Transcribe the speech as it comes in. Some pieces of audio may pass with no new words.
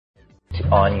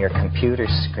On your computer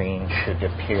screen should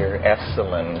appear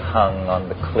Esalen hung on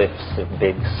the cliffs of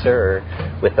Big Sur,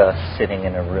 with us sitting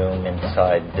in a room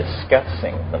inside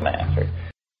discussing the matter.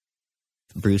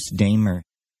 Bruce Damer.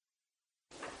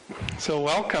 So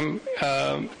welcome.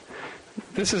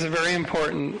 This is a very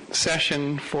important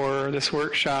session for this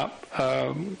workshop.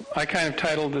 I kind of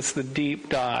titled this The Deep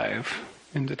Dive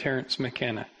into Terence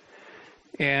McKenna.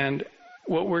 And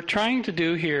what we're trying to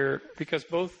do here, because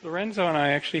both Lorenzo and I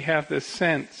actually have this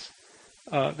sense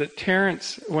that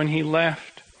Terence, when he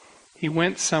left, he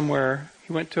went somewhere,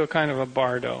 he went to a kind of a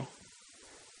bardo,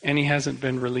 and he hasn't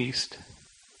been released.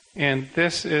 And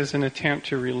this is an attempt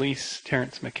to release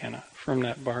Terence McKenna from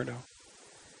that bardo.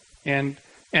 And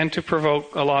to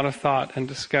provoke a lot of thought and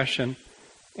discussion.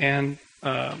 And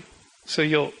so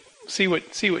you'll see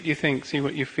what you think, see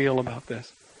what you feel about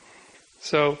this.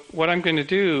 So what I'm going to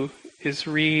do is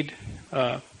read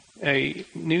a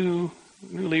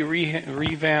newly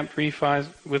revamped,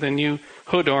 with a new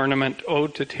hood ornament,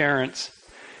 Ode to Terence,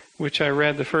 which I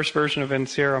read the first version of in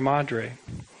Sierra Madre.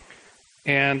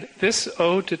 And this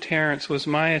Ode to Terence was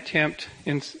my attempt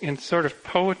in sort of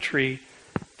poetry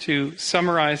to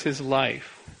summarize his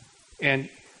life, and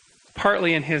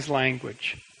partly in his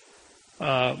language.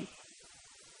 And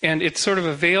it's sort of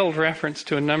a veiled reference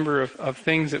to a number of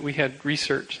things that we had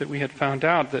researched, that we had found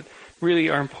out that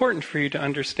really are important for you to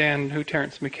understand who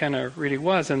Terence McKenna really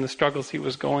was and the struggles he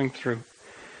was going through.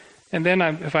 And then,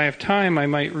 if I have time, I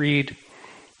might read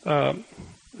a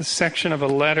section of a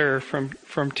letter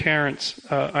from Terence.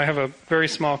 I have a very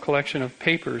small collection of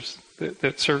papers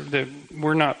that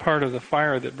were not part of the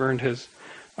fire that burned his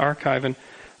archive, and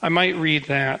I might read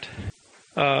that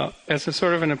as a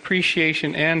sort of an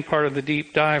appreciation and part of the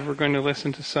deep dive. We're going to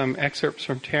listen to some excerpts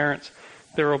from Terence.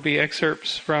 There will be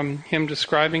excerpts from him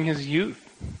describing his youth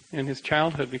and his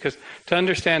childhood, because to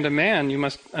understand a man, you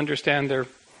must understand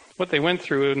what they went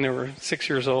through when they were 6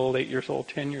 years old, 8 years old,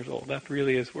 10 years old. That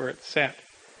really is where it's set.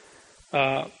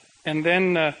 And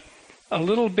then a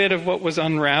little bit of what was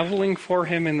unraveling for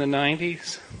him in the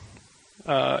 90s.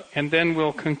 And then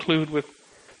we'll conclude with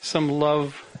some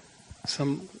love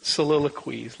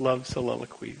soliloquies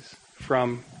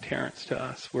from Terence to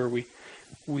us, where we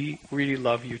really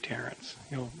love you, Terence.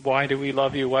 Why do we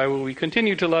love you? Why will we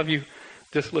continue to love you?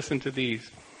 Just listen to these.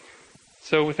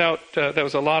 So that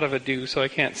was a lot of ado, so I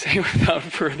can't say without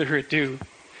further ado.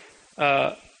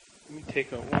 Let me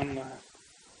take one.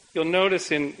 You'll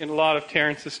notice in a lot of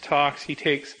Terence's talks,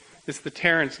 it's the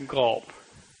Terence gulp.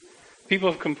 People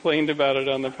have complained about it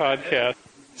on the podcast.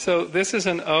 So this is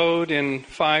an ode in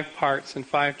 5 parts and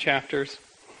 5 chapters.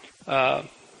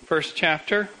 First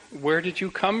chapter, where did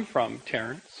you come from,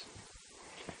 Terence?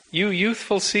 You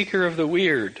youthful seeker of the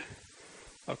weird,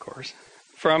 of course.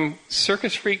 From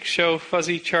circus freak show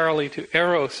Fuzzy Charlie to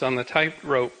Eros on the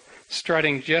tightrope,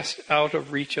 strutting just out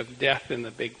of reach of death in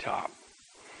the Big Top.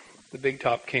 The Big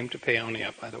Top came to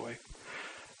Paonia, by the way.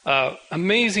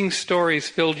 Amazing stories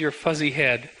filled your fuzzy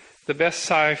head. The best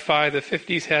sci-fi the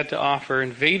 50s had to offer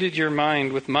invaded your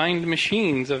mind with mind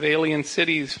machines of alien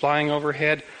cities flying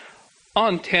overhead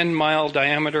on 10-mile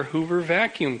diameter Hoover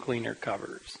vacuum cleaner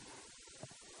covers.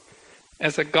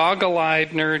 As a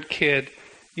goggle-eyed nerd kid,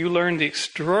 you learned the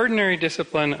extraordinary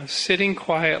discipline of sitting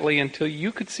quietly until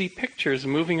you could see pictures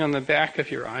moving on the back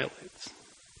of your eyelids.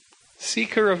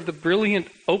 Seeker of the brilliant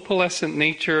opalescent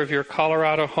nature of your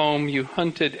Colorado home, you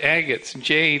hunted agates,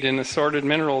 jade, and assorted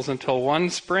minerals until one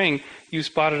spring you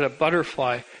spotted a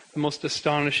butterfly, the most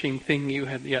astonishing thing you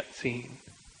had yet seen.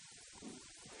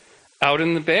 Out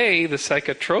in the bay, the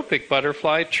psychotropic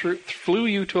butterfly flew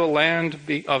you to a land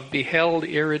of beheld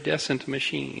iridescent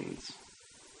machines.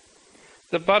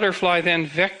 The butterfly then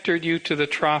vectored you to the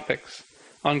tropics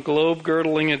on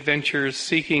globe-girdling adventures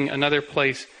seeking another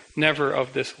place never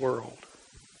of this world.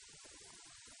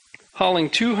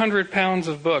 Hauling 200 pounds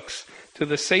of books to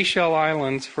the Seychelles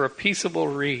Islands for a peaceable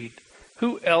read.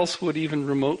 Who else would even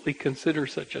remotely consider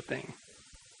such a thing?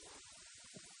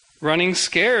 Running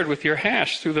scared with your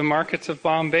hash through the markets of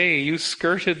Bombay, you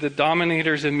skirted the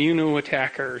dominator's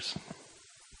immuno-attackers.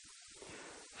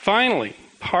 Finally,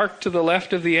 parked to the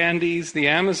left of the Andes, the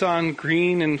Amazon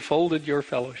green enfolded your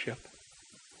fellowship.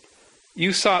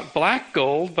 You sought black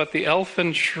gold, but the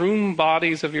elfin shroom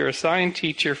bodies of your assigned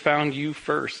teacher found you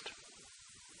first.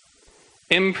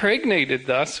 Impregnated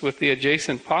thus with the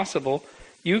adjacent possible,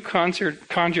 you conjured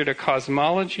a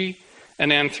cosmology,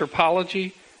 an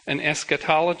anthropology, an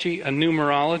eschatology, a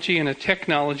numerology, and a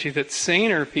technology that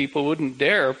saner people wouldn't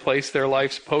dare place their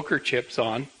life's poker chips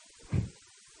on.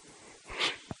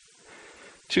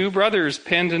 2 brothers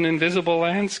penned an invisible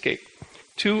landscape.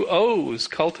 2 O's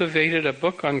cultivated a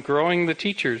book on growing the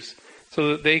teachers. so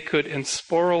that they could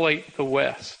ensporulate the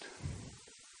West.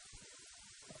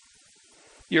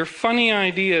 Your funny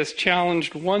ideas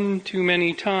challenged one too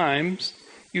many times,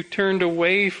 you turned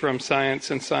away from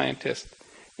science and scientists,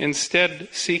 instead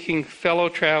seeking fellow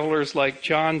travelers like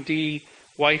John D.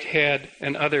 Whitehead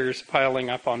and others piling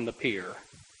up on the pier.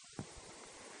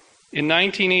 In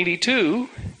 1982,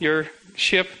 your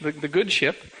ship, the good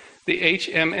ship, the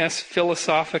HMS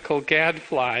Philosophical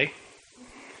Gadfly,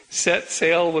 set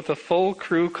sail with a full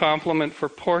crew complement for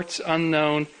ports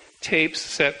unknown, tapes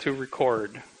set to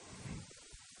record.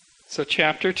 So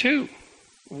chapter 2,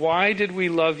 why did we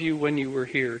love you when you were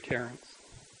here, Terence?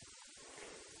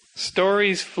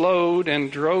 Stories flowed and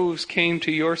droves came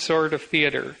to your sort of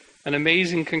theater, an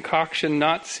amazing concoction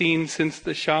not seen since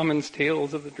the shaman's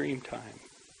tales of the Dreamtime.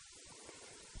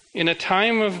 In a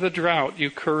time of the drought,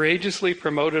 you courageously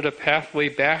promoted a pathway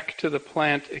back to the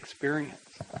plant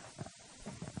experience.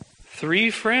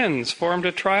 3 friends formed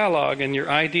a trialogue, and your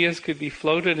ideas could be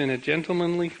floated in a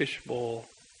gentlemanly fishbowl.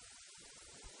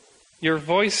 Your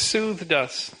voice soothed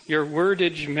us, your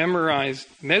wordage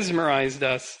mesmerized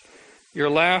us, your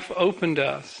laugh opened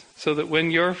us, so that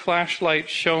when your flashlight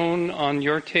shone on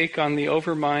your take on the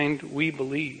overmind, we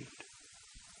believed.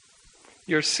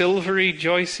 Your silvery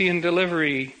Joycean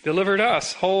delivery delivered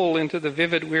us whole into the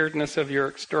vivid weirdness of your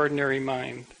extraordinary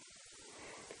mind.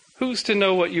 Who's to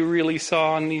know what you really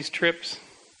saw on these trips?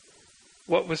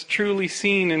 What was truly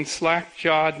seen in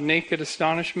slack-jawed, naked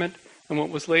astonishment, and what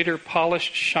was later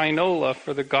polished shinola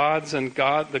for the gods and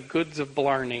the goods of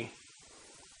Blarney?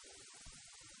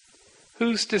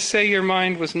 Who's to say your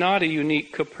mind was not a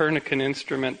unique Copernican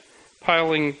instrument,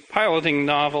 piloting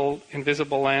novel,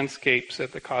 invisible landscapes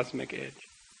at the cosmic edge?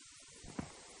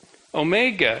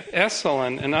 Omega,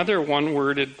 Esalen, and other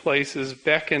one-worded places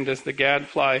beckoned as the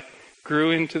gadfly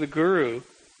grew into the guru,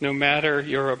 no matter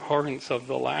your abhorrence of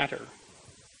the latter.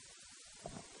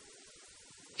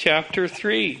 Chapter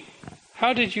 3.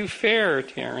 How did you fare,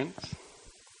 Terence?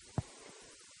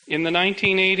 In the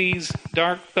 1980s,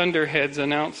 dark thunderheads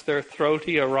announced their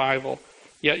throaty arrival,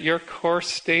 yet your course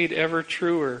stayed ever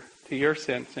truer, to your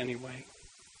sense anyway.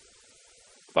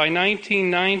 By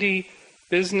 1990,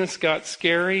 business got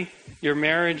scary, your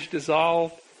marriage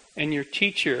dissolved, and your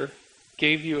teacher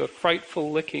gave you a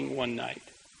frightful licking one night.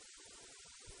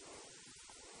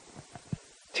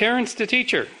 Terence the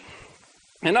teacher,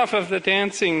 enough of the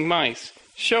dancing mice.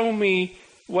 Show me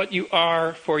what you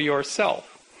are for yourself.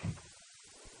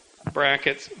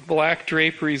 Brackets, black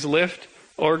draperies lift,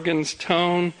 organs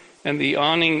tone, and the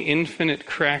awning infinite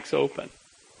cracks open.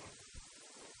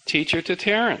 Teacher to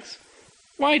Terence,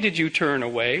 why did you turn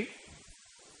away?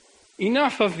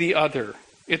 Enough of the other.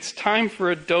 It's time for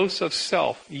a dose of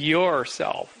self,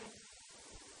 yourself.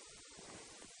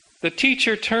 The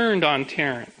teacher turned on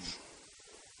Terence,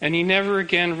 and he never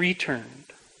again returned.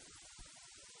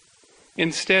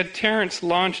 Instead, Terence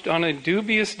launched on a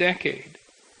dubious decade,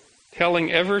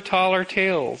 telling ever taller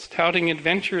tales, touting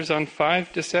adventures on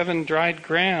 5 to 7 dried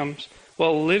grams,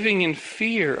 while living in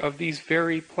fear of these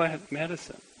very plant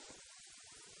medicines.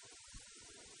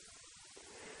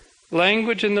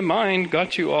 Language and the mind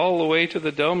got you all the way to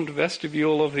the domed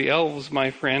vestibule of the elves,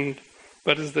 my friend,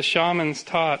 but as the shamans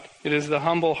taught, it is the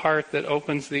humble heart that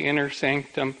opens the inner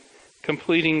sanctum,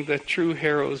 completing the true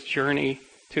hero's journey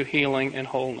to healing and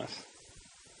wholeness.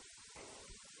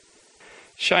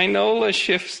 Shinola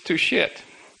shifts to shit,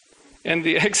 and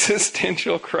the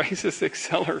existential crisis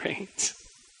accelerates.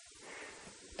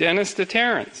 Dennis to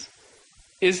Terence,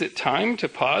 is it time to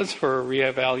pause for a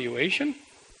reevaluation?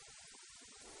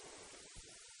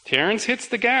 Terence hits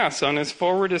the gas on his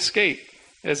forward escape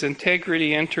as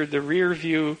integrity entered the rear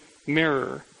view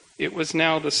mirror. It was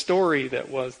now the story that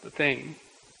was the thing.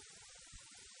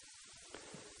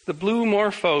 The blue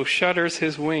morpho shudders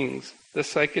his wings. The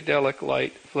psychedelic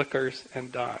light flickers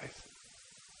and dies.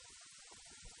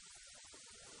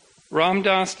 Ram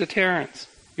Dass to Terence,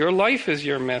 your life is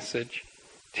your message.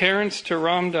 Terence to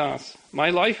Ram Dass, my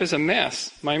life is a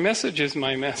mess. My message is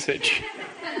my message.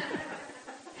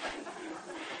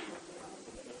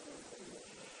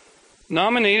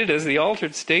 Nominated as the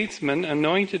altered statesman,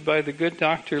 anointed by the good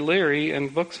Dr. Leary,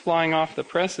 and books flying off the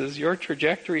presses, your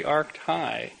trajectory arced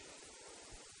high.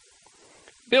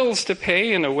 Bills to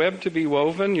pay and a web to be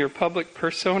woven, your public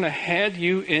persona had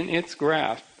you in its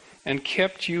grasp and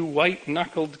kept you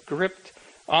white-knuckled gripped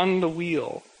on the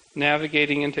wheel,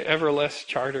 navigating into ever less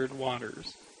chartered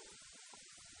waters.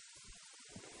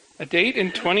 A date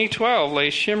in 2012 lay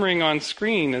shimmering on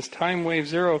screen as Time Wave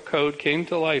Zero code came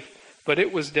to life, but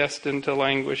it was destined to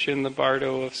languish in the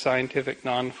bardo of scientific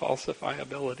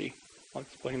non-falsifiability. I'll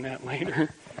explain that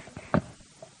later.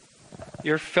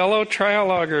 Your fellow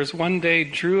trialogers one day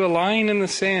drew a line in the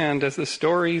sand as the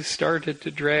stories started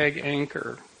to drag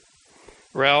anchor.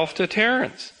 Ralph to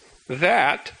Terence,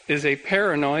 that is a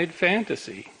paranoid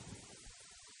fantasy.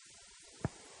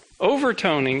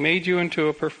 Overtoning made you into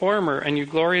a performer, and you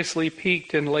gloriously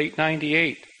peaked in late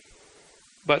 '98.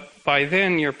 But by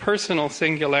then, your personal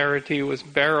singularity was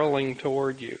barreling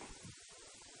toward you.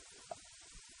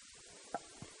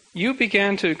 You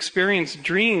began to experience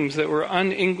dreams that were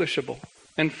un-Englishable.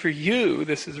 And for you,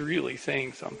 this is really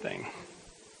saying something.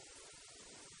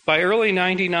 By early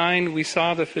 '99, we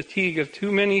saw the fatigue of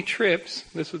too many trips,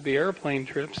 this would be airplane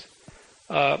trips,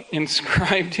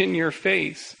 inscribed in your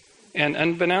face. And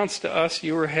unbeknownst to us,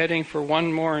 you were heading for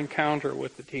one more encounter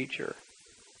with the teacher.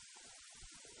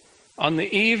 On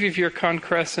the eve of your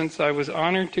concrescence, I was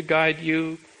honored to guide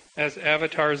you as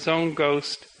Avatar Zone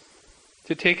Ghost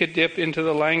to take a dip into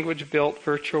the language-built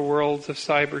virtual worlds of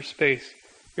cyberspace,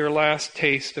 your last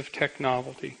taste of tech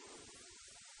novelty.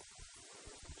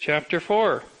 Chapter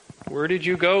 4. Where did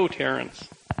you go, Terence?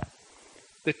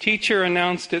 The teacher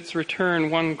announced its return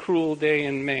one cruel day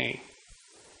in May.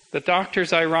 The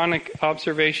doctor's ironic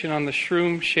observation on the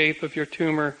shroom shape of your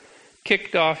tumor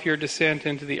kicked off your descent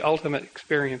into the ultimate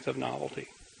experience of novelty.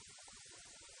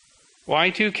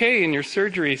 Y2K and your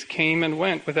surgeries came and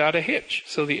went without a hitch,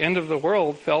 so the end of the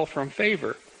world fell from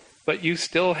favor, but you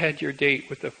still had your date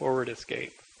with the forward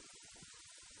escape.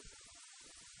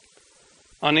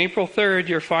 On April 3rd,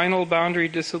 your final boundary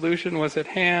dissolution was at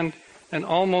hand, and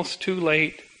almost too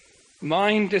late.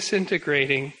 Mind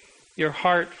disintegrating, your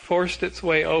heart forced its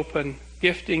way open,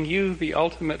 gifting you the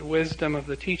ultimate wisdom of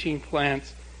the teaching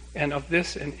plants, and of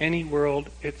this and any world,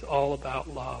 it's all about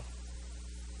love.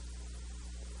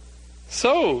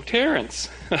 So, Terence,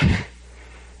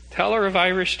 teller of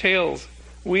Irish tales,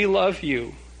 we love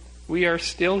you. We are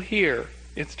still here.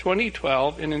 It's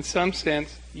 2012, and in some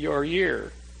sense, your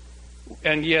year.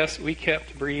 And yes, we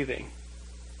kept breathing.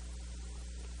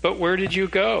 But where did you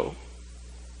go?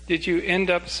 Did you end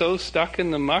up so stuck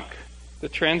in the muck, the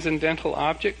transcendental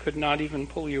object could not even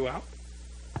pull you out?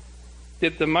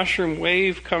 Did the mushroom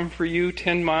wave come for you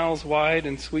 10 miles wide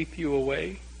and sweep you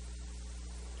away?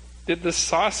 Did the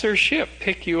saucer ship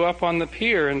pick you up on the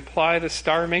pier and ply the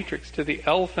star matrix to the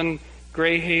Elfin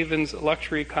Greyhaven's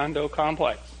luxury condo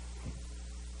complex?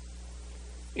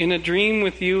 In a dream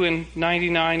with you in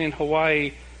 '99 in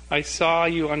Hawaii, I saw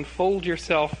you unfold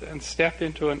yourself and step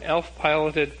into an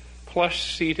elf-piloted,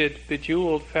 plush-seated,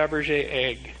 bejeweled Fabergé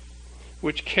egg,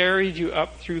 which carried you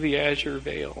up through the azure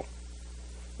veil.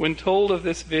 When told of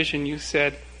this vision, you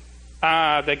said,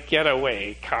 "Ah, the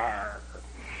getaway car."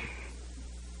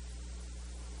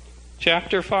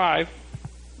 Chapter 5.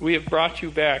 We have brought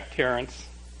you back, Terence.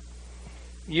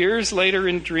 Years later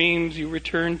in dreams, you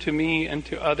returned to me and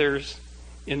to others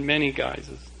in many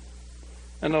guises.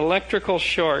 An electrical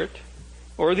short,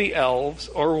 or the elves,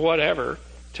 or whatever,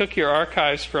 took your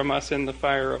archives from us in the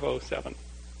fire of '07.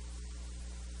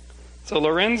 So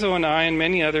Lorenzo and I and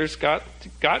many others got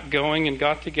going and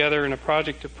got together in a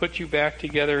project to put you back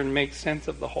together and make sense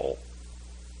of the whole.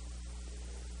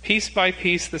 Piece by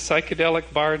piece, the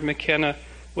psychedelic bard McKenna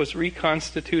was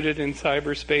reconstituted in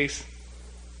cyberspace.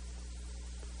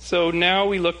 So now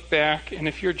we look back, and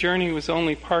if your journey was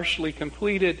only partially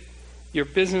completed, your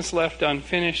business left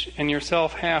unfinished, and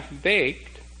yourself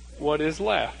half-baked, what is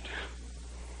left?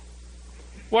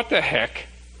 What the heck?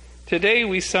 Today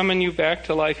we summon you back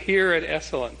to life here at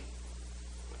Esalen,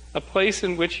 a place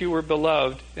in which you were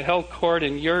beloved. It held court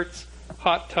in yurts,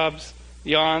 hot tubs,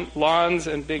 lawns,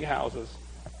 and big houses.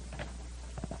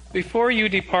 Before you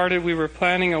departed, we were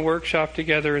planning a workshop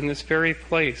together in this very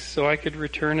place so I could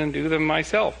return and do them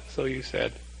myself, so you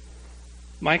said.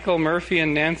 Michael Murphy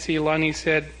and Nancy Lunny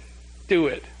said, do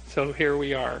it, so here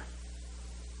we are.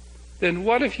 Then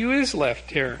what if you is left,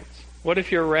 Terence? What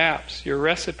if your raps, your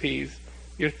recipes,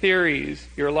 your theories,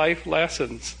 your life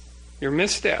lessons, your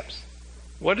missteps,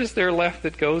 what is there left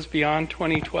that goes beyond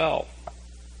 2012?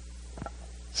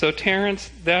 So Terence,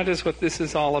 that is what this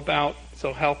is all about,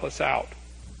 so help us out.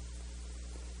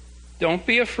 Don't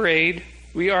be afraid.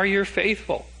 We are your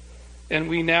faithful, and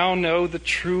we now know the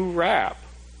true rap.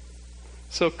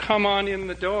 So come on in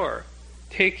the door.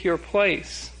 Take your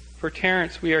place. For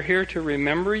Terence, we are here to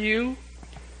remember you,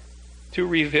 to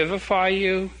revivify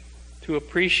you, to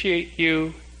appreciate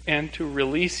you, and to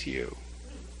release you.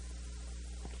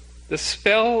 The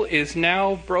spell is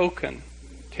now broken,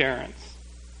 Terence.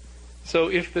 So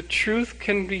if the truth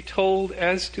can be told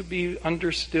as to be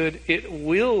understood, it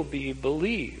will be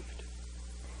believed.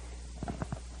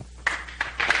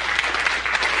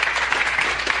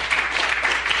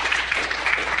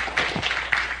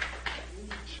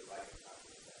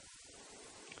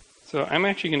 So I'm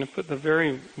actually going to put the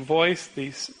very voice,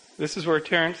 this is where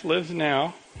Terence lives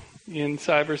now, in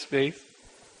cyberspace.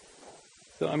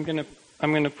 So I'm going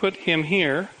to put him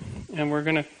here, and what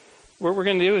we're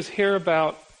going to do is hear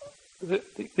about,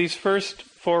 these first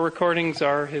 4 recordings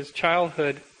are his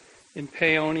childhood in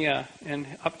Paonia and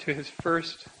up to his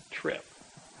first trip.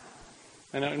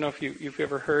 And I don't know if you've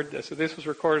ever heard this. So this was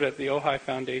recorded at the Ojai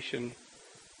Foundation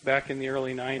back in the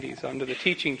early 90s under the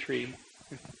teaching tree,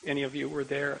 if any of you were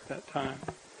there at that time.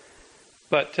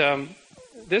 But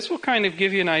this will kind of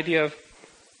give you an idea of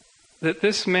that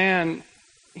this man,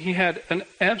 he had an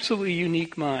absolutely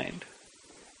unique mind.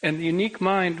 And the unique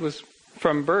mind was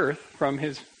from birth, from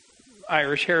his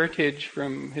Irish heritage,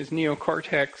 from his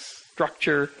neocortex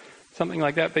structure, something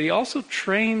like that. But he also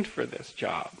trained for this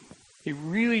job. He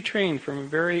really trained from a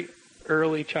very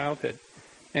early childhood.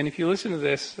 And if you listen to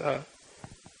this,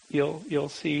 you'll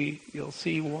see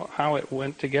how it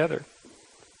went together.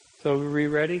 So are we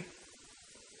ready?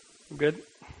 Good?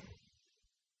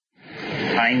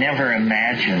 I never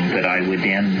imagined that I would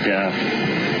end up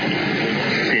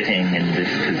sitting in this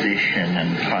position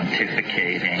and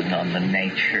pontificating on the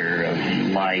nature of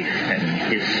life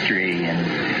and history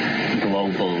and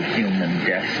global human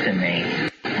destiny.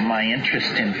 My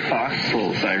interest in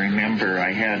fossils, I remember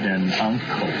I had an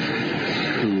uncle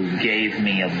who gave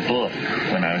me a book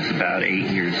when I was about 8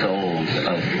 years old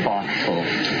of fossils,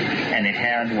 and it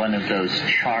had one of those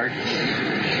charts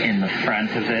in the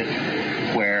front of it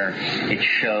where it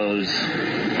shows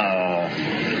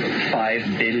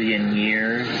 5 billion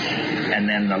years, and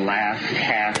then the last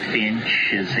half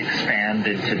inch is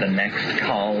expanded to the next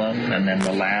column, and then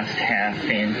the last half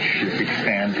inch is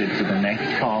expanded to the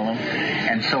next column.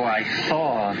 And so I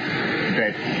saw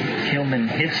that human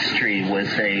history was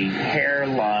a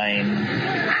hairline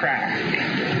crack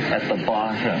at the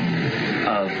bottom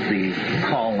of the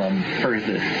column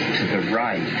furthest to the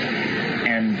right.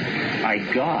 And I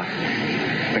got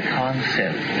the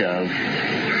concept of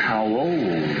how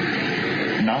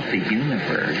old, not the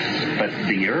universe, but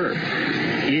the Earth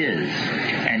is.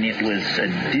 And it was a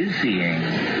dizzying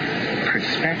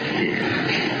perspective.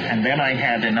 And then I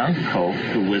had an uncle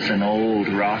who was an old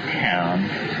rock hound,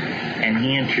 and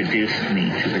he introduced me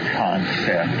to the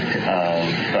concept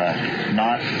of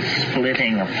not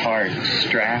splitting apart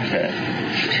strata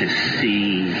to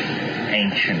see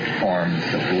ancient forms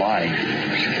of life,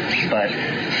 but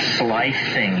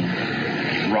slicing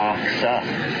rocks up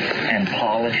and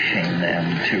polishing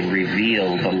them to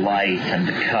reveal the light and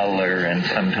the color and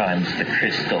sometimes the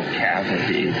crystal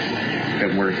cavities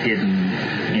that were hidden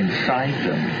inside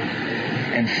them.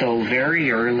 And so very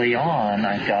early on,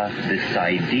 I got this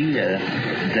idea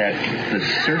that the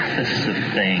surface of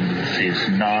things is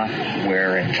not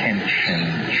where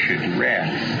attention should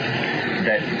rest.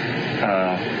 That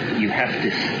you have to,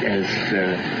 as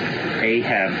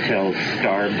Ahab tells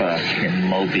Starbuck in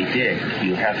Moby Dick,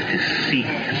 you have to seek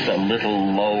the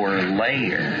little lower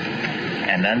layer.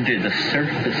 And under the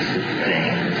surface of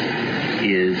things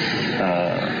is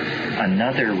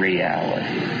another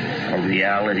reality, a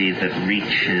reality that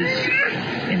reaches,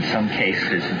 in some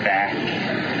cases, back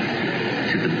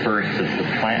to the birth of the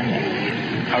planet.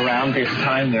 Around this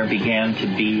time, there began to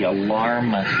be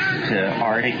alarmist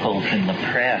articles in the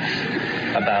press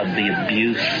about the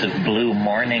abuse of blue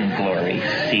morning glory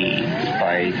seeds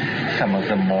by some of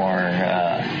the more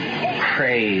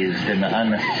crazed and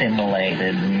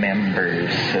unassimilated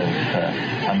members of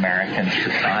American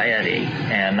society.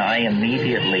 And I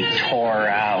immediately tore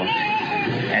out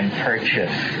and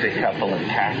purchased a couple of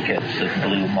packets of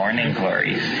blue morning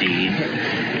glory seeds,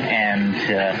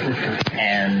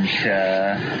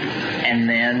 and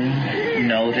then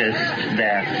noticed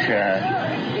that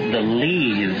the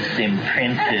leaves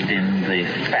imprinted in the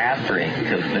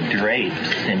fabric of the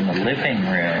drapes in the living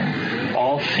room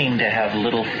all seemed to have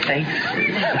little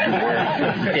faces and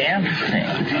were dancing.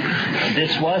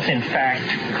 This was, in fact,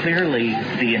 clearly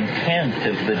the intent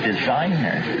of the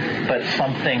designer, but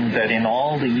something that in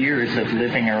all the years of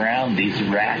living around these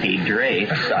ratty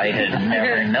drapes I had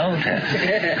never noticed.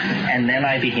 And then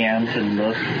I began to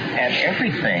look at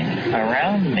everything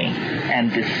around me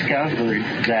and discovered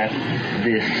that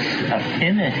this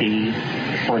affinity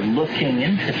for looking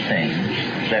into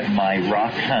things that my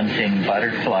rock hunting,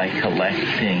 butterfly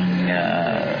collecting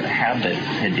habits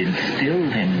had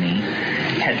instilled in me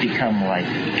had become like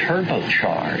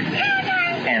turbocharged.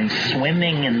 And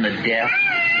swimming in the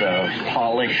depths of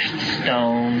polished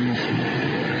stones,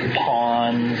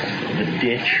 ponds, the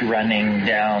ditch running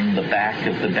down the back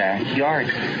of the backyard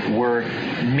were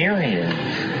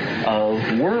myriads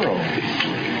of worlds.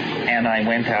 And I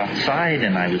went outside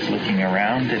and I was looking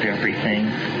around at everything,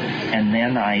 And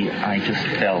then I just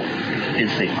felt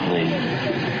physically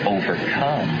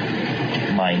overcome.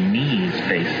 My knees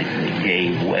basically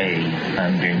gave way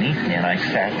underneath me, and I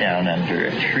sat down under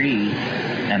a tree,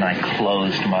 and I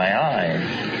closed my eyes.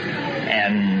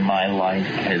 And my life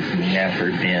has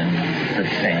never been the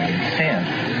same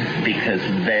since, because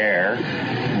there,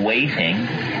 waiting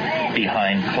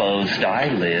behind closed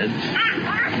eyelids,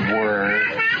 were,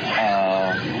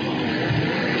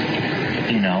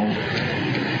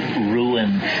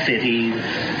 ruined cities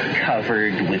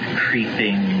covered with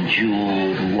creeping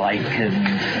jeweled lichens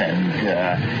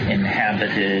and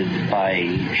inhabited by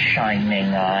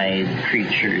shining-eyed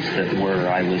creatures that were,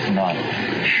 I was not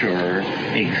sure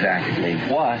exactly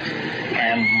what,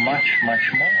 and much,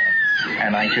 much more.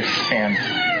 And I just spent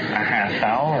a half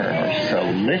hour or so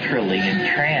literally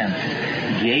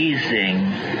entranced,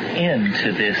 gazing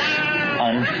into this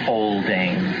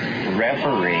unfolding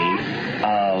reverie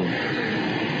of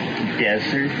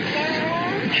deserts,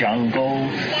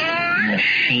 jungles,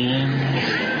 machines,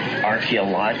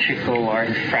 archaeological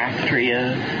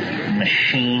artifactoria,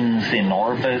 machines in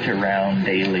orbit around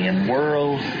alien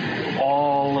worlds,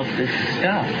 all of this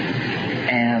stuff.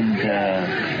 And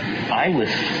I was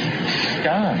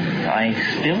stunned. I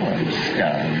still am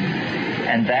stunned.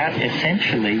 And that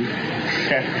essentially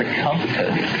set the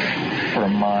compass for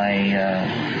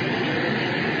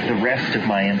the rest of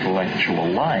my intellectual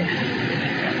life.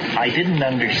 I didn't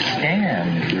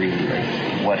understand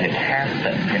really what had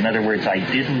happened. In other words, I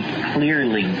didn't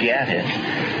clearly get it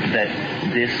that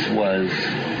this was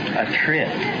a trip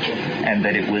and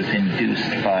that it was induced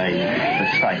by the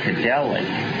psychedelic.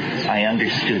 I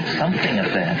understood something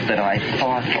of that, but I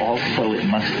thought also it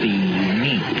must be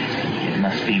unique. It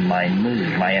must be my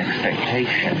mood, my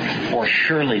expectation. Or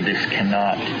surely this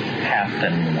cannot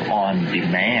happen on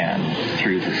demand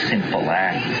through the simple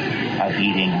act of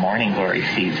eating morning glory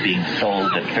seeds being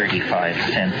sold at 35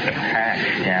 cents a pack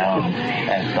down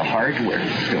at the hardware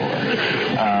store.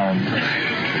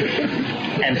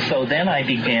 And so then I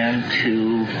began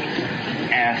to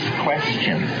ask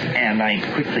questions, and I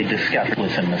quickly discovered it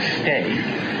was a mistake.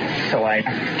 So I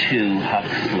went to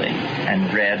Huxley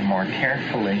and read more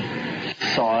carefully,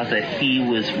 saw that he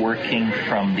was working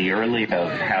from the early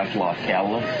of Havelock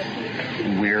Ellis,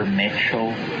 Weir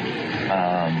Mitchell,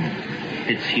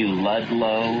 Fitzhugh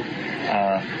Ludlow.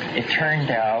 It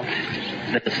turned out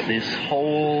that this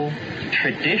whole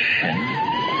tradition,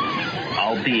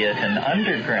 albeit an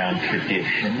underground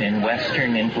tradition in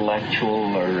Western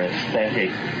intellectual or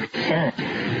aesthetic sense,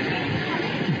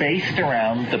 based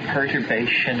around the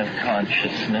perturbation of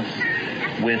consciousness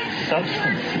with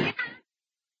substances.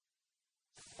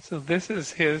 So this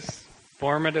is his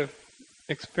formative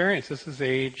experience. This is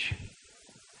age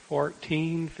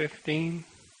 14, 15,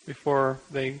 before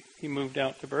he moved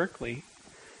out to Berkeley.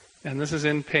 And this is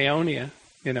in Paonia,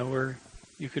 where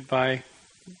you could buy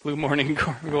Blue Morning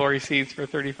Glory seeds for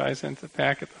 35 cents a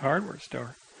pack at the hardware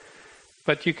store.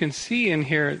 But you can see in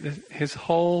here his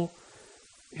whole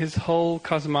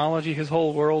cosmology, his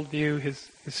whole worldview, his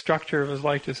structure of his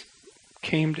life just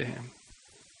came to him,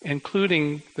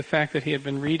 including the fact that he had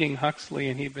been reading Huxley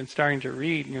and he'd been starting to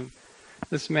read.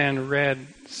 This man read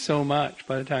so much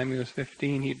by the time he was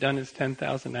 15. He'd done his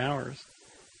 10,000 hours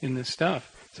in this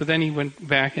stuff. So then he went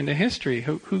back into history.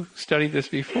 Who studied this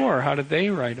before? How did they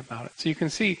write about it? So you can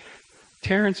see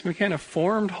Terence McKenna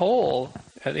formed whole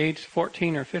at age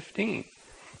 14 or 15.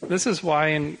 This is why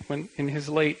in his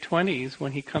late 20s,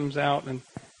 when he comes out and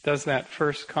does that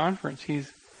first conference,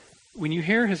 when you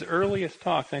hear his earliest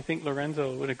talks, I think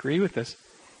Lorenzo would agree with this,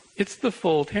 it's the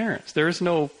full Terence. There is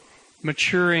no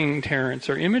maturing Terence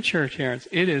or immature Terence.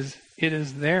 It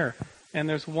is there. And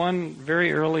there's one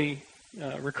very early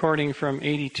recording from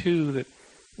 82 that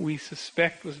we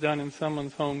suspect was done in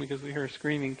someone's home because we hear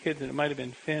screaming kids, and it might have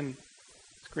been Finn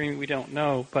screaming, we don't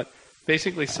know. But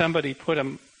basically somebody put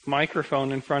a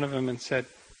microphone in front of him and said,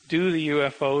 do the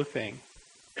UFO thing.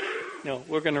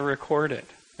 We're going to record it.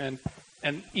 And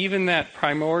even that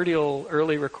primordial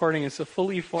early recording is a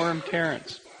fully formed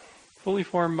Terence, fully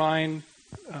formed mind,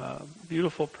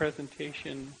 beautiful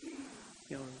presentation,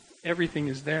 everything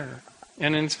is there.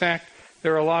 And in fact,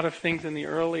 there are a lot of things in the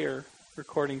earlier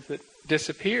recordings that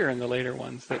disappear in the later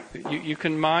ones. That you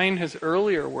can mine his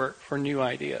earlier work for new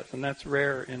ideas, and that's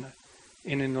rare in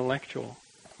an intellectual.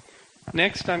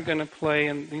 Next, I'm going to play,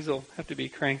 and these will have to be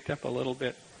cranked up a little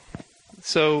bit.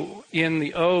 So in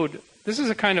the ode, this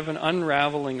is a kind of an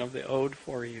unraveling of the ode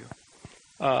for you,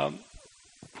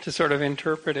 to sort of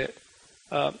interpret it.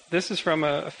 This is from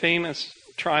a famous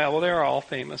trial. Well, they're all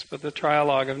famous, but the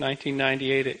trialogue of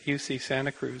 1998 at UC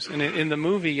Santa Cruz. And in the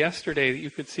movie yesterday,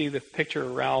 you could see the picture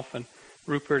of Ralph, and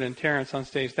Rupert and Terence on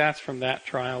stage, that's from that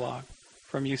trialogue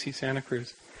from UC Santa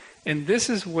Cruz. And this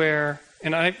is where,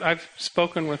 and I've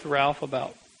spoken with Ralph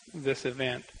about this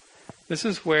event, this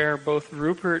is where both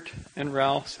Rupert and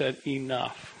Ralph said,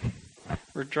 enough.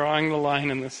 We're drawing the line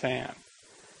in the sand.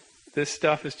 This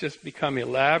stuff has just become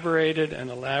elaborated and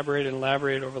elaborated and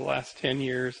elaborated over the last 10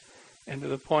 years, and to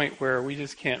the point where we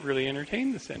just can't really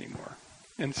entertain this anymore.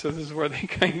 And so this is where they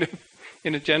kind of,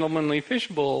 in a gentlemanly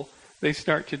fishbowl, they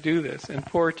start to do this. And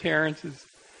poor Terence is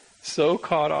so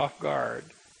caught off guard.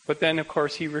 But then, of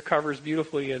course, he recovers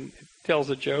beautifully and tells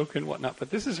a joke and whatnot. But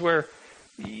this is where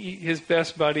his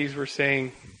best buddies were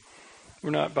saying,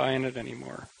 we're not buying it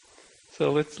anymore.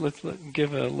 So let's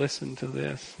give a listen to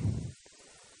this.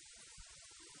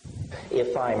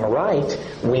 If I'm right,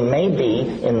 we may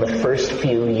be in the first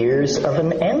few years of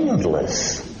an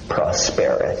endless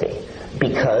prosperity,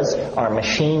 because our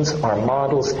machines, our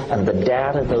models, and the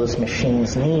data those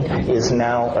machines need is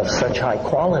now of such high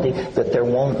quality that there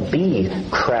won't be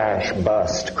crash,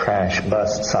 bust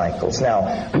cycles.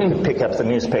 Now, you could pick up the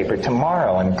newspaper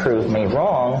tomorrow and prove me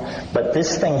wrong, but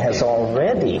this thing has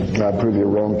already I'll prove you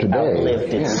wrong today.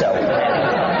 outlived itself.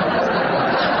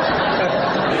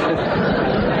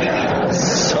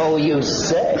 So you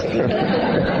say.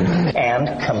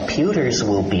 And computers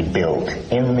will be built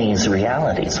in these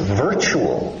realities.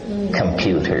 Virtual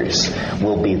computers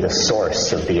will be the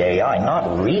source of the AI,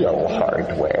 not real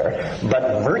hardware,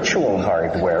 but virtual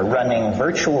hardware running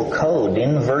virtual code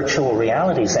in virtual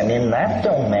realities. And in that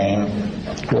domain,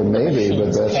 well, maybe,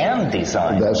 but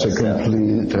that's a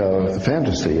complete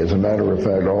fantasy. As a matter of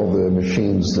fact, all the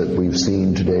machines that we've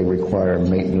seen today require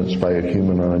maintenance by a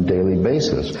human on a daily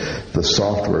basis. The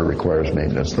software requires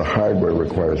maintenance. The hardware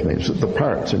requires maintenance. The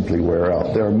parts simply wear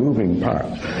out. There are moving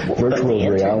parts. Virtual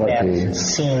reality,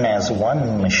 seen as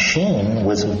one machine,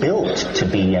 was built to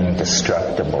be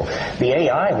indestructible. The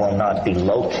AI will not be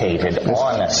located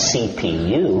on a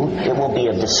CPU. It will be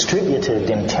a distributed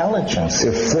intelligence.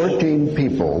 If 14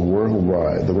 people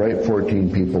worldwide, the right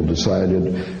 14 people,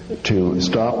 decided to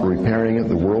stop repairing it,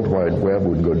 the World Wide Web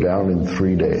would go down in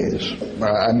 3 days.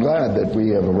 I'm glad that we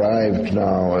have arrived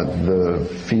now at the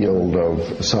field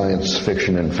of science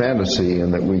fiction and fantasy,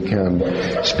 and that we can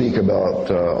speak about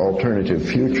alternative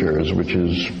futures, which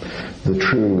is the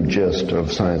true gist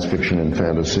of science fiction and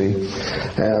fantasy.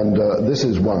 And this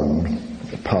is one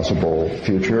possible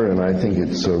future, and I think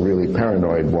it's a really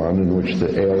paranoid one, in which the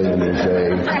alien is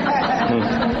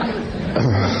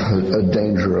a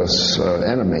dangerous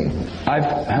enemy.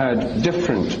 I've heard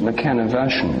different McKenna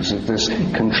versions of this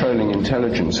controlling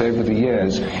intelligence over the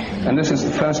years, and this is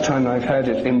the first time I've heard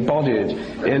it embodied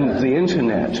in the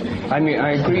internet. I mean,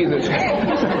 I agree that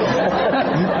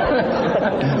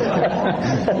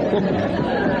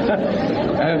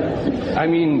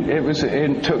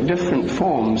it took different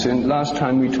forms. And last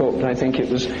time we talked, I think it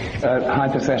was a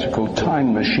hypothetical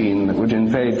time machine that would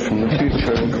invade from the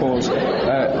future and cause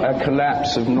a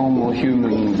collapse of normal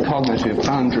human cognitive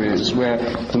boundaries, where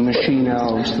the machine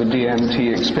elves, the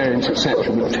DMT experience,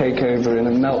 etc., would take over in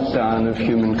a meltdown of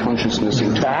human consciousness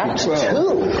in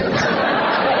 2012.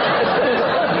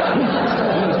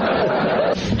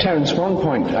 Terence, one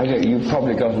point, you've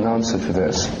probably got an answer for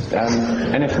this,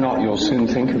 and if not, you'll soon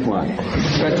think of one.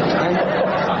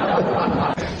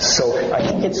 So I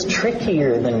think it's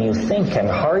trickier than you think, and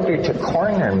harder to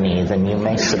corner me than you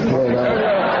may suppose.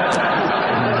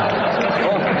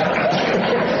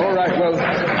 All right, well,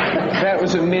 that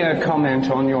was a mere comment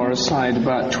on your aside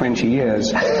about 20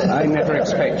 years. I never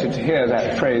expected to hear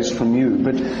that phrase from you,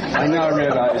 but I now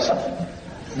realize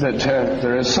that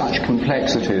there are such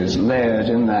complexities layered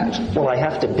in that. Well, I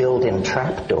have to build in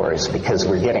trapdoors because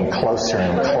we're getting closer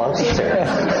and closer.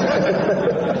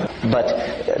 But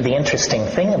the interesting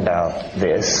thing about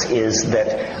this is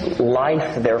that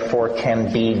life, therefore,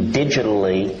 can be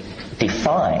digitally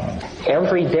defined.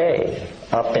 Every day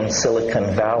up in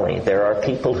Silicon Valley, there are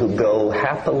people who go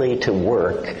happily to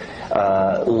work,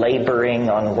 laboring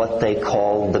on what they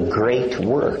call the great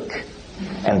work.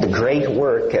 And the great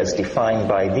work, as defined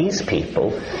by these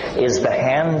people, is the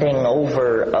handing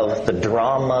over of the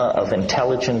drama of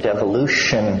intelligent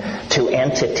evolution to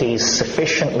entities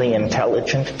sufficiently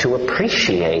intelligent to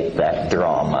appreciate that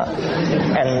drama.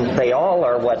 And they all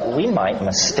are what we might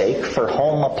mistake for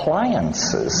home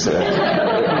appliances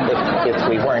if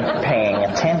we weren't paying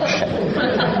attention.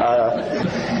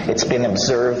 It's been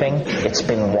observing, it's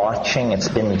been watching, it's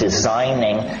been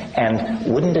designing, and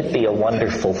wouldn't it be a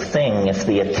wonderful thing if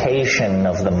the occasion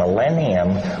of the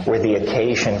millennium were the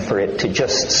occasion for it to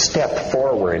just step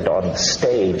forward on the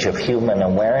stage of human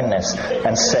awareness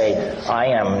and say, I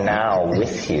am now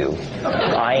with you.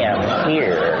 I am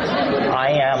here.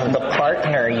 I am the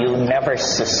partner you never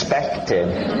suspected.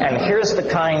 And here's the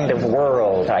kind of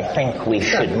world I think we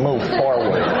should move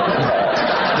forward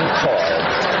toward.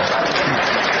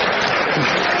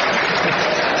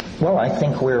 Well, I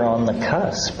think we're on the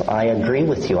cusp. I agree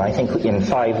with you. I think in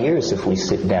 5 years, if we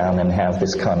sit down and have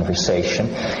this conversation,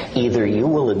 either you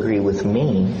will agree with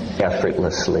me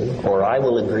effortlessly, or I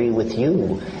will agree with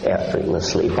you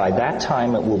effortlessly. By that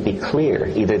time, it will be clear.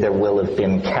 Either there will have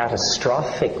been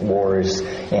catastrophic wars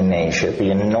in Asia, the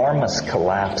enormous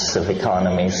collapse of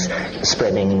economies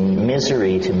spreading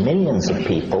misery to millions of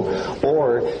people,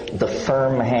 or the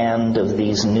firm hand of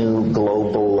these new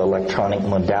global electronic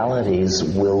modalities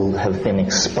will have been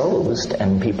exposed,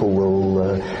 and people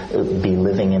will be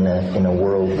living in a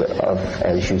world of,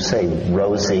 as you say,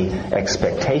 rosy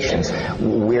expectations.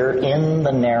 We're in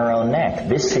the narrow neck.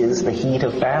 This is the heat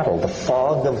of battle. The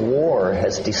fog of war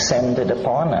has descended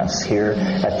upon us here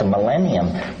at the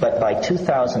millennium. But by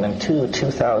 2002,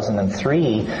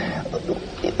 2003,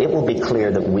 it will be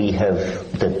clear that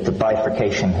the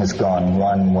bifurcation has gone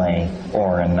one way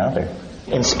or another.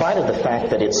 In spite of the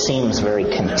fact that it seems very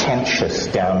contentious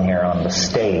down here on the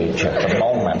stage at the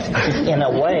moment, in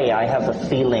a way I have a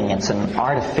feeling it's an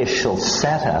artificial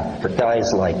setup. For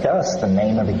guys like us, the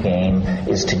name of the game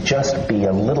is to just be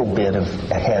a little bit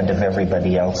ahead of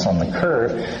everybody else on the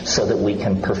curve so that we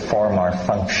can perform our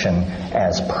function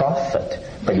as prophet.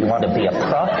 But you want to be a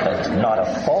prophet, not a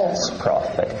false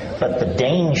prophet. But the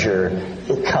danger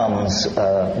comes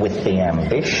with the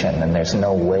ambition, and there's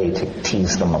no way to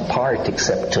tease them apart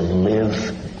except to live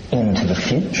into the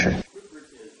future.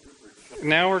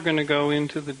 Now we're going to go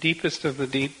into the deepest of the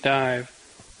deep dive,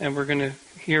 and we're going to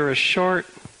hear a short,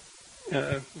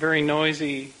 very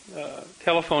noisy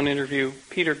telephone interview,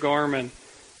 Peter Gorman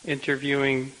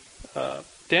interviewing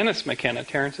Dennis McKenna,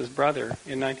 Terence's brother,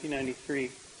 in 1993.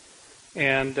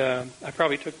 And I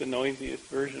probably took the noisiest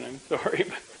version, I'm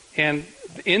sorry. And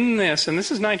in this, and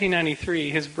this is 1993,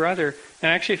 his brother,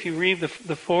 and actually if you read the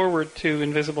foreword to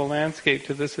Invisible Landscape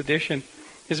to this edition,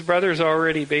 his brother's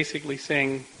already basically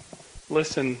saying,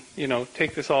 listen,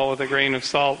 take this all with a grain of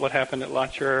salt, what happened at La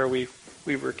Churra,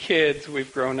 we were kids,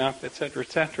 we've grown up, etc.,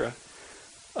 etc.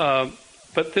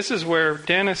 But this is where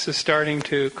Dennis is starting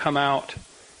to come out,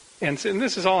 and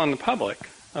this is all in the public.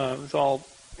 It was all,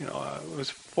 it was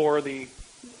for the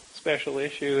special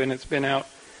issue, and it's been out,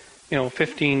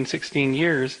 15, 16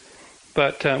 years.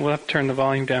 But we'll have to turn the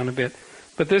volume down a bit.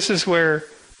 But this is where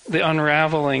the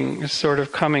unraveling is sort of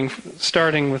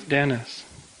starting with Dennis.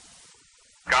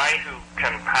 Guy who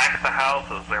can pack the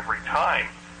houses every time,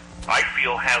 I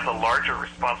feel has a larger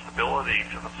responsibility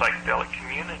to the psychedelic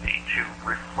community to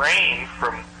refrain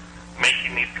from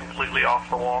making these completely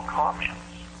off-the-wall comments,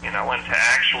 and to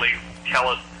actually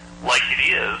tell it like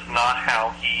it is, not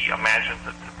how he imagines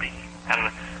it to be.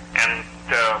 And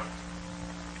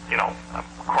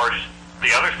of course,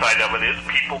 the other side of it is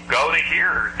people go to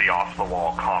hear the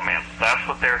off-the-wall comments. That's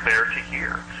what they're there to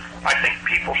hear. I think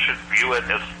people should view it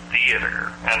as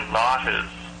theater and not as,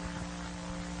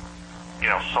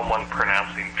 someone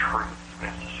pronouncing truth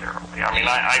necessarily. I mean,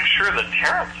 I'm sure that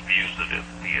Terence views it as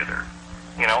theater.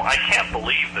 I can't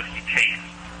believe that he takes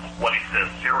what he says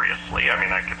seriously. I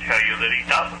mean, I can tell you that he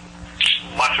doesn't.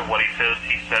 Much of what he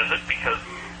says it because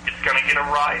it's going to get a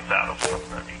rise out of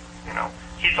somebody.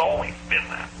 He's always been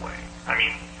that way. I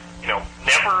mean,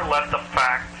 never let the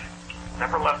fact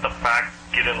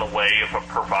get in the way of a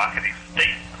provocative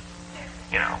statement.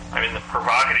 I mean, the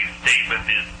provocative statement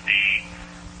is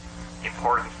the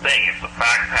important thing. If the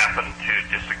facts happen to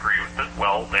disagree with it,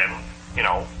 well, then,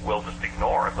 we'll just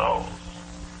ignore those.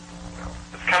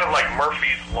 It's kind of like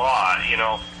Murphy's Law,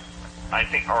 I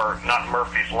think, or not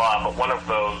Murphy's Law, but one of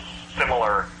those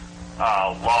similar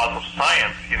laws of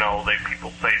science,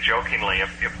 people say jokingly,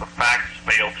 if the facts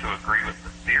fail to agree with the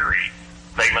theory,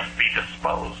 they must be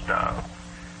disposed of.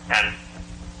 And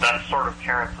that's sort of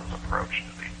Terence's approach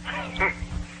to these things.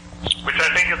 Which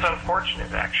I think is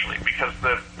unfortunate, actually, because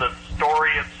the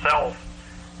story itself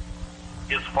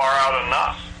is far out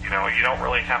enough. You don't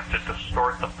really have to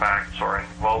distort the facts or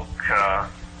invoke,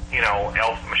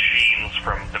 elf machines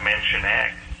from Dimension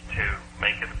X to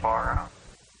make it far out.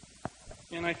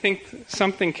 And I think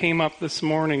something came up this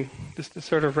morning, just to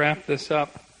sort of wrap this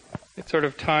up. It sort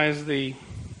of ties the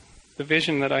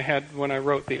vision that I had when I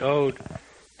wrote the ode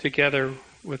together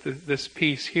with this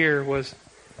piece here, was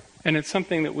And it's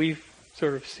something that we've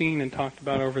sort of seen and talked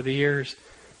about over the years.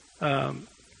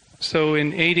 So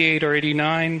in 88 or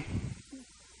 89,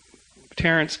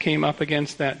 Terence came up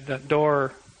against that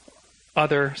door,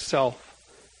 other self,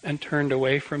 and turned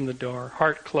away from the door,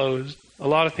 heart closed. A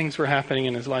lot of things were happening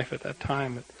in his life at that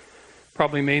time that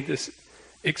probably made this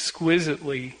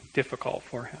exquisitely difficult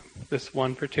for him, this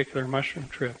one particular mushroom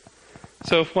trip.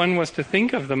 So if one was to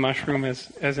think of the mushroom as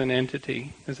an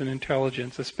entity, as an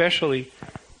intelligence, especially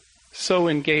so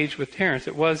engaged with Terence,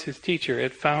 it was his teacher,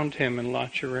 it found him in La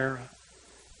Chirera.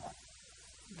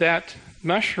 That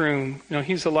mushroom,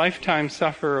 he's a lifetime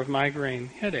sufferer of migraine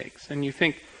headaches, and you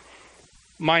think,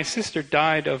 my sister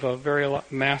died of a very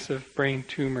massive brain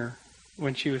tumor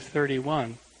when she was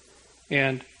 31,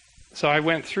 and so I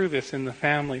went through this in the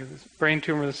family, this brain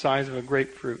tumor the size of a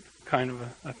grapefruit, kind of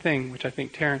a thing, which I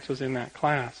think Terence was in that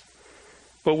class.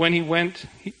 But when he went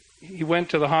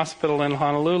to the hospital in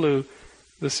Honolulu,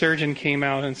 the surgeon came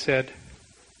out and said,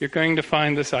 "You're going to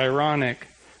find this ironic,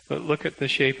 but look at the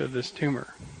shape of this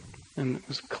tumor." And it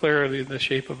was clearly the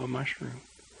shape of a mushroom.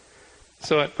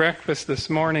 So at breakfast this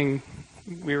morning,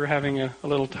 we were having a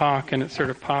little talk, and it sort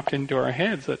of popped into our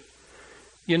heads that,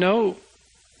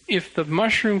 if the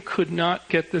mushroom could not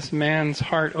get this man's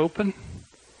heart open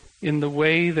in the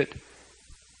way that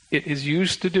it is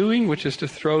used to doing, which is to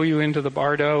throw you into the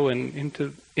bardo and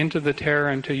into the terror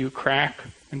until you crack,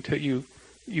 until you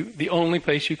the only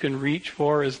place you can reach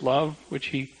for is love, which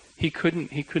he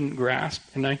couldn't grasp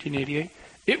in 1988.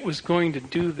 It was going to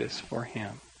do this for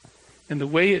him. And the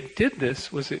way it did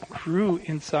this was it grew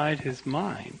inside his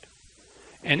mind.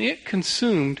 And it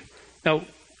consumed. Now,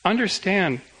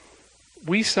 understand,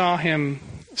 we saw him,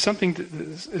 something that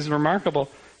is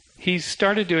remarkable. He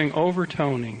started doing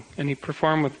overtoning, and he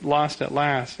performed with Lost at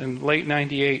Last. In late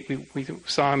 98, we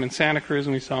saw him in Santa Cruz,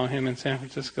 and we saw him in San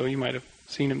Francisco. You might have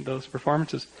seen him those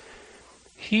performances.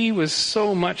 He was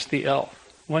so much the elf.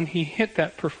 When he hit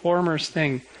that performer's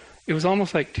thing, it was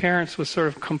almost like Terence was sort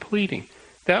of completing.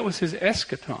 That was his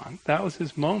eschaton. That was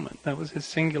his moment. That was his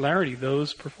singularity,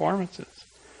 those performances.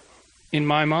 In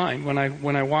my mind, when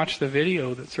I watch the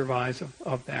video that survives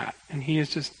of that, and he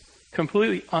is just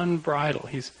completely unbridled.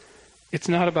 It's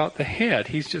not about the head.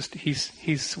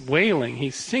 He's wailing,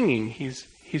 he's singing,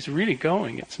 he's really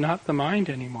going. It's not the mind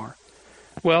anymore.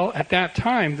 Well, at that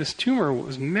time, this tumor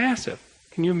was massive.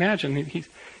 Can you imagine?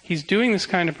 He's doing this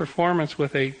kind of performance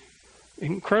with a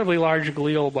incredibly large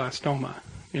glioblastoma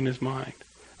in his mind.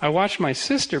 I watched my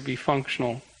sister be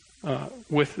functional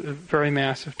with a very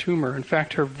massive tumor. In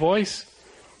fact, her voice,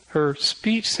 her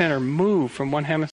speech center moved from one hemisphere